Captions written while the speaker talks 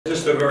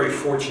Just a very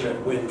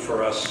fortunate win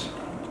for us.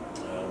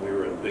 We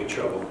were in big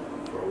trouble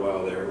for a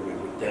while there. We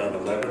were down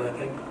 11, I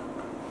think,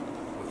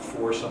 with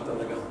 4 something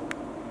to go.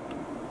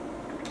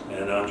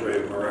 And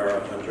Andres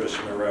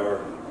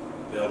Marrero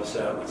bailed us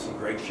out with some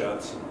great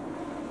shots. And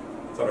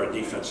I thought our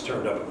defense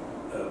turned up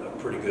a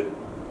pretty good,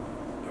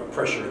 our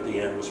pressure at the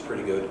end was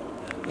pretty good,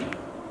 and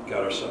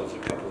got ourselves a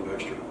couple of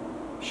extra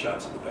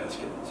shots in the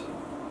basket. So,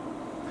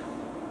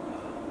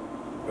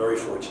 very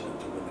fortunate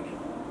to win the game.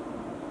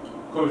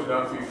 Coach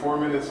Dunphy, 4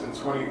 minutes and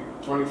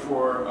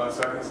 24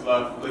 seconds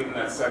left late in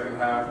that second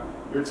half.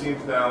 Your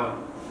team's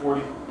down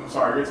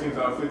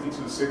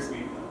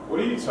 52-60. What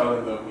are you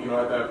telling them,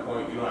 at that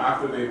point,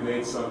 after they've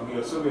made some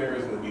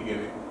errors in the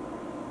beginning?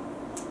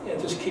 Yeah,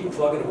 just keep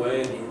plugging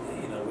away, and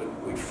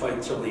we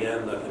fight till the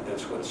end. I think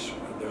that's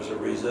there's a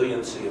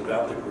resiliency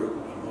about the group.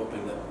 I'm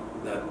hoping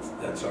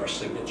that's our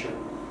signature.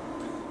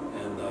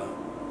 And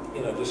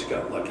just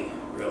got lucky,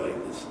 really.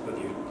 But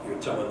you're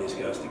telling these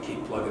guys to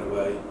keep plugging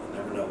away. You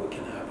never know what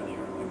can happen here.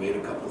 And we made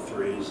a couple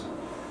threes.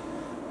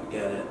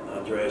 Again,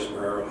 Andres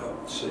Marrero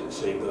helped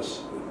saved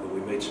us.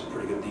 We made some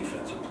pretty good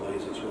defensive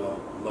plays as well.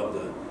 Love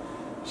to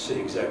see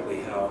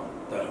exactly how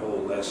that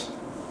whole last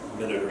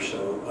minute or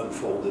so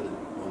unfolded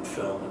on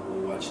film, and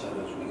we'll watch that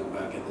as we go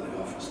back into the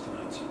office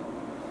tonight. So,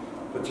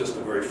 but just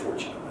a very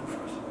fortunate win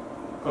for us.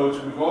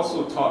 Coach, we've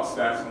also talked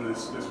stats in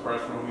this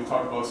press room. We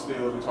talked about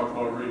steals, we talked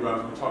about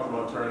rebounds, we talked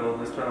about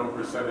turnovers, turnover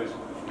percentage.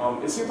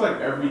 It seems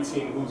like every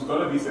team who's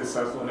going to be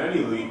successful in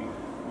any league,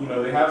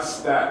 they have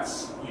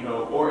stats,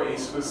 or a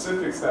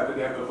specific stat that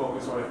they have to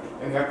focus on,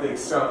 and they have to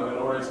excel in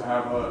order to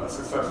have a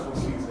successful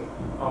season.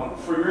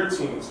 For your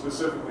team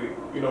specifically,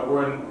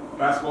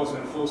 basketball's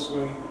in full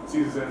swing,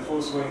 season's in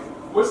full swing.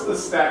 What's the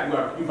stat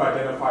you've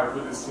identified for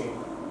this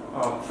team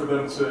for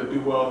them to do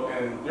well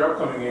in their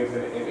upcoming games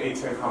in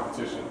A-10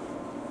 competition?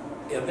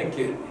 Yeah, I think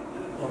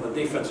on the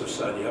defensive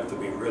side, you have to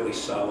be really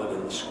solid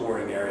in the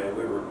scoring area.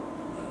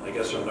 I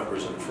guess our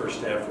numbers in the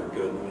first half were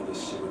good. Let me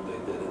just see what they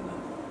did in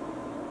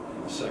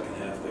the second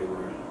half. They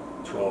were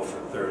 12 for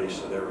 30,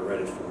 so they were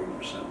right at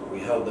 40%. But we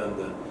held them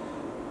to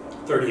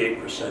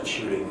 38%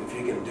 shooting. If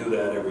you can do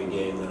that every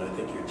game, then I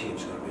think your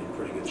team's going to be in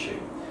pretty good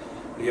shape.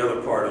 The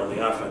other part on the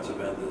offensive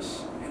end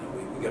is,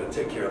 we got to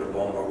take care of the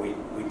ball more. We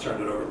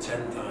turned it over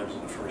 10 times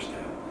in the first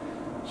half.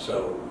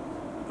 So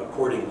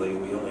accordingly,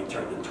 we only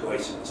turned it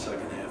twice in the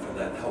second half, and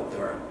that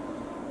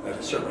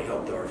certainly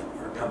helped our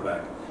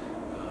comeback.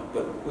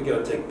 But we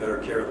got to take better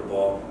care of the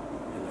ball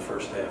in the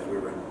first half. We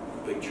were in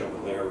big trouble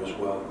there as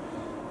well.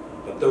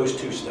 But those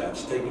two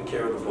stats, taking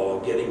care of the ball,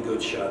 getting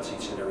good shots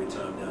each and every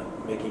time down,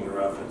 making your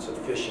offense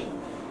efficient,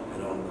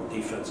 and on the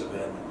defensive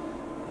end,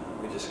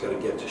 we just got to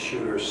get to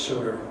shooters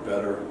sooner,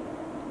 better.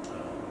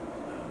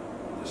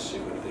 Just see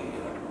what the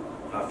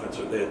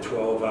offensive, they had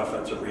 12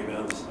 offensive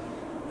rebounds.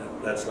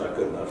 That's not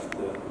good enough,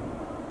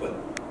 but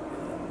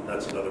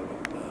that's another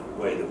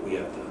way that we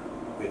have to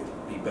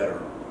be better,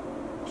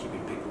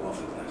 keeping people off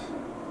the glass.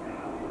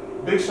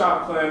 Big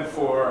shot plan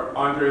for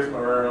Andres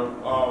Marrero.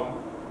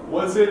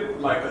 Was it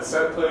like a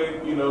set play,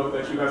 that you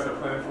guys had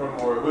planned for him,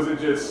 or was it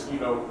just,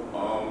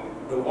 on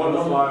the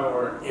fly?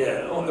 Or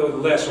yeah, the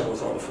last one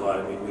was on the fly.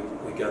 I mean,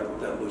 we got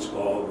that loose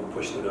ball, we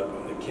pushed it up.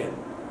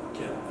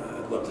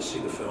 I'd love to see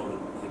the film and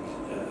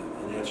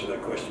answer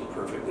that question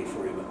perfectly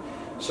for you, but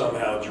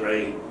somehow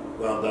Dre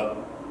wound up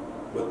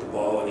with the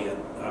ball,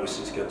 and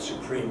he's got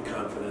supreme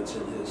confidence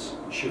in his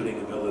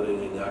shooting ability,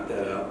 and he knocked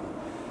that out.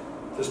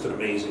 Just an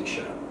amazing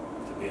shot,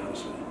 to be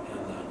honest with you.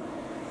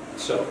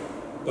 And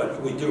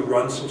but we do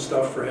run some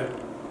stuff for him,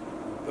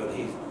 but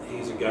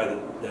he's a guy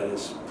that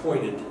is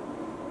pointed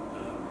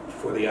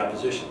for the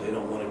opposition. They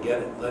don't want to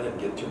let him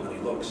get too many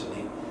looks, and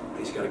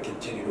he's got to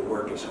continue to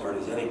work as hard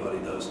as anybody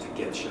does to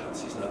get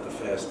shots. He's not the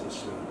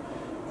fastest or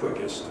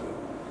quickest or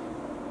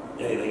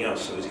anything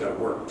else, so he's got to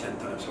work 10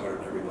 times harder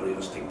than everybody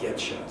else to get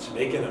shots.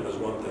 Making them is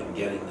one thing,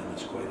 getting them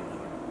is quite another.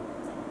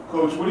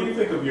 Coach, what do you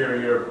think of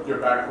your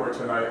backcourt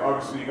tonight?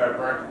 Obviously, you got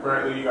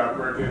Brantley, you got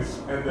Burgess,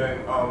 and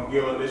then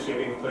Gil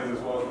initiating plays as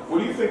well. What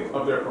do you think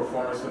of their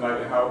performance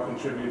tonight, and how it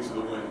contributed to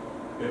the win,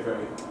 if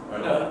any?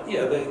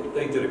 Yeah,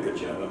 they did a good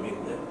job. I mean,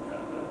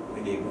 we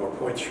need more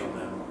points from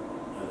them.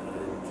 I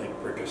didn't think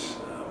Burgess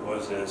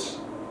was as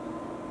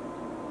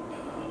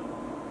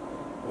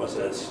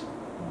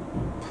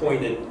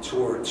pointed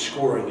toward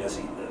scoring as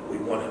we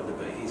want him to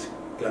be. He's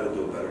got to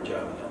do a better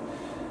job of that.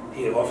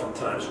 He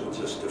oftentimes will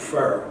just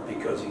defer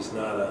because he's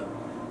not a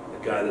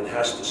guy that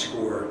has to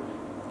score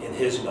in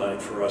his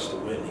mind for us to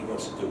win. He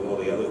wants to do all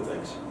the other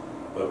things,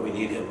 but we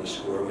need him to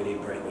score. We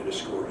need Brantley to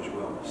score as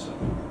well. So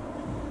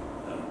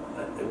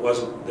it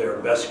wasn't their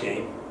best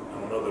game. I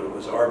don't know that it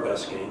was our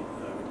best game.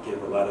 I would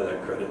give a lot of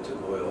that credit to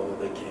Loyola.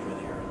 They came in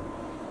here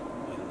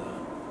and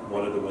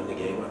wanted to win the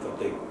game. I thought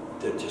they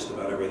did just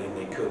about everything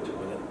they could to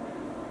win it.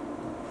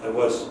 I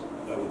would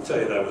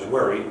say that I was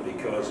worried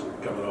because we're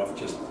coming off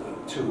just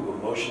 2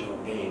 emotional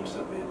games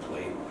that we had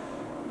played.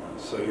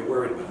 So you're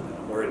worried about that.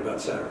 I'm worried about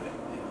Saturday.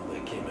 They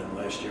came in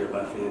last year,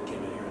 Lafayette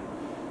came in here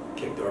and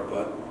kicked our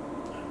butt.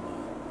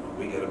 And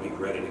we got to be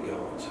ready to go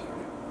on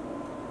Saturday.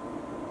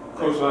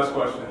 Coach, last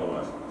question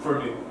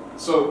for me.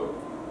 So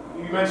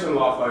you mentioned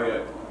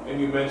Lafayette, and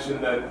you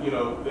mentioned that, you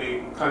know,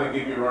 they kind of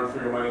gave you a run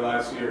for your money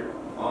last year.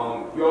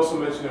 You also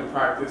mentioned in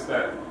practice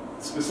that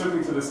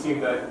specifically to this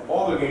team that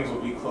all the games will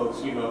be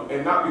close, you know,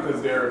 and not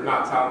because they're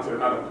not talented or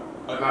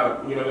they're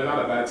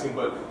not a bad team,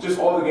 but just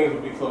all the games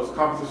will be close.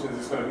 Competition is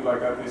just going to be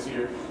like that this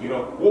year. You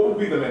know, what would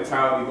be the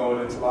mentality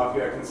going into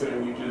Lafayette,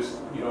 considering you just,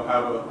 you know,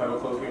 have a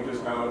close game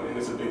just now and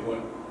it's a big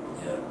win?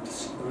 Yeah,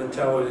 the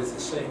mentality is the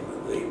same.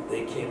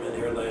 They came in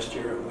here last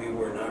year and we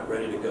were not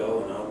ready to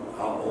go, and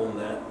I'll own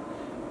that.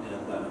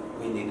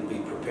 And we need to be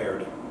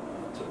prepared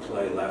to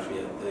play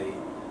Lafayette.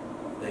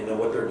 They know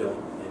what they're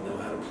doing. They know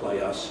how to play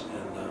us,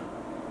 and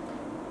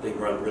they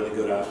run really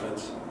good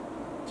offense.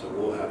 So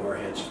we'll have our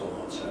hands full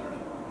on Saturday.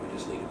 We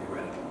just need to be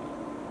ready.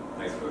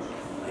 Thanks, Coach.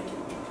 Thank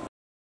you.